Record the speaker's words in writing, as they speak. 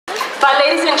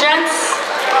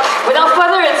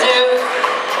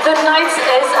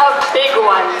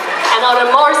on a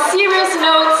more serious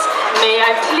note, may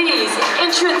I please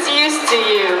introduce to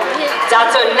you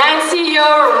Dato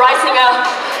Yeoh Reissiger,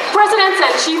 President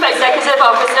and Chief Executive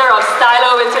Officer of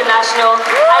Stylo International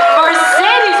and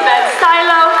Mercedes-Benz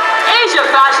Stylo Asia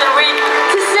Fashion Week,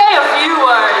 to say a few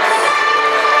words.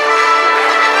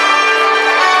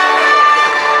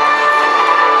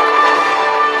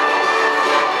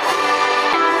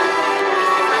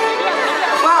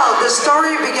 Well, the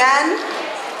story began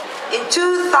in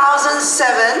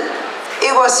 2007.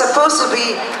 It was supposed to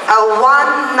be a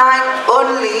one night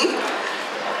only.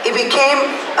 It became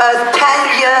a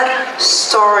 10-year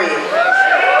story.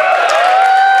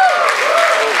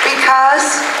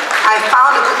 Because I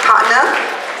found a good partner,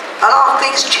 a lot of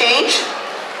things changed.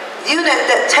 During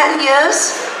that 10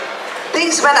 years,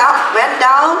 things went up, went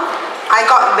down. I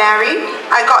got married,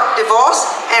 I got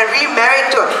divorced, and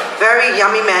remarried to a very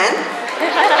yummy man.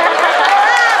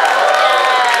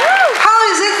 How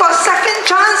is it for second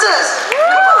chances?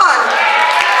 Come on!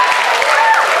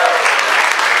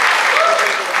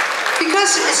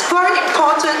 Because it's very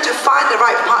important to find the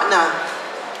right partner.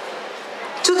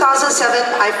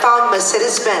 2007, I found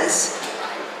Mercedes-Benz.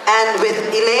 And with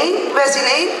Elaine, where's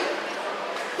Elaine?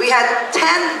 We had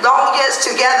 10 long years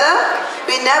together.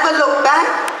 We never looked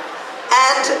back.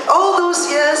 And all those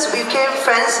years, we became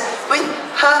friends with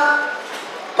her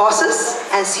bosses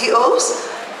and CEOs.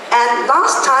 And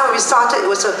last time we started,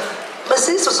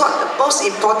 Mercedes was not the most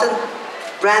important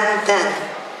brand then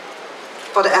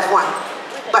for the F1.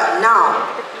 But now,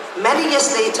 many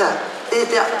years later, the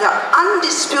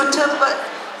undisputable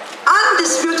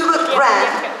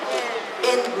brand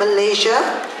in Malaysia,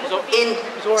 in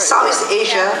Southeast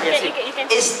Asia,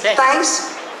 is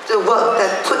thanks to the work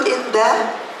that put in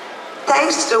there,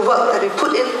 thanks to the work that we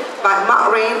put in by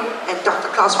Mark Rain and Dr.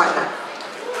 Klaus Weidner.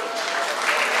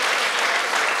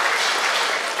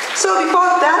 So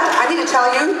before that, I need to tell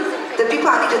you the people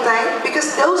I need to thank,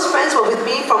 because those friends were with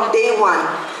me from day one.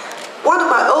 One of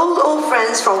my old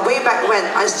friends from way back when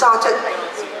I started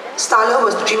Stylo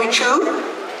was Jimmy Choo.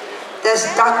 There's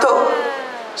Dato,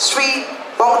 Sri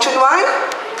Wong Chun Wai,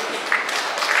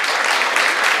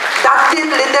 Datin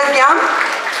Linda Giam,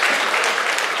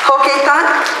 Ho Kei Tan.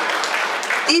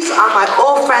 These are my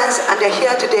old friends and they're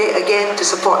here today again to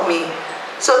support me.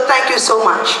 So thank you so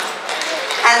much.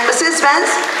 And Mercedes-Benz,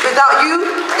 without you,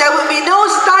 there would be no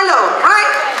Stylo,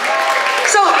 right?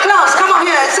 So, Klaus, come up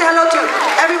here and say hello to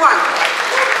everyone.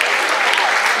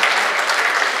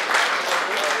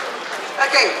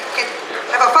 Okay,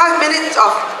 have a 5 minutes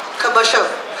of commercial.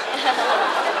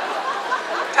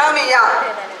 Tell me,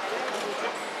 yeah.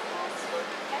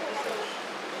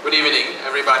 Good evening,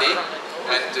 everybody.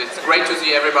 And it's great to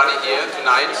see everybody here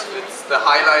tonight. It's the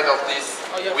highlight of this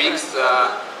week's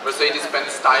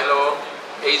Mercedes-Benz Stylo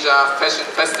Asia Fashion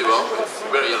Festival. It's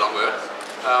really a long word,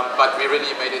 but we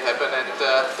really made it happen, and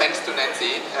thanks to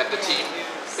Nancy and the team.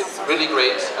 It's really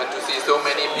great and to see so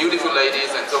many beautiful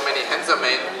ladies and so many handsome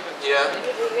men here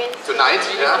tonight,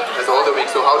 as all the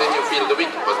week. So how did you feel the week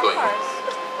was going?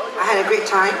 I had a great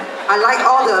time. I like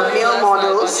all the male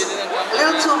models, a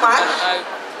little too much.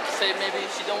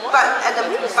 But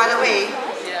by the way,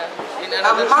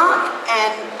 Mark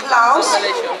and Klaus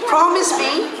promised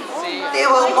me they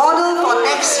will model for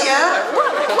next year.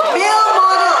 Male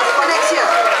models for next year.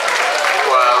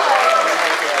 Well,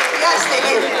 yes, they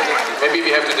did. Maybe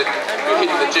we have to hit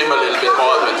the gym a little bit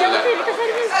more than that.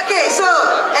 Okay, so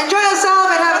enjoy yourself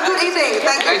and have a good evening.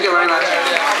 Thank you. Thank you very much.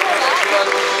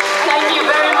 Thank you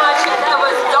very much. That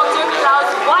was Dr. Klaus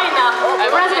Weidner,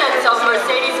 President of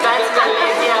Mercedes-Benz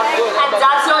Malaysia, and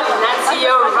Dato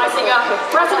Yeoh Reissiger,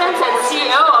 President and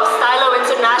CEO of Stylo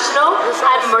International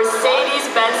and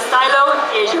Mercedes-Benz Stylo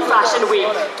Asia Fashion Week.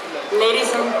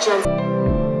 Ladies and gentlemen.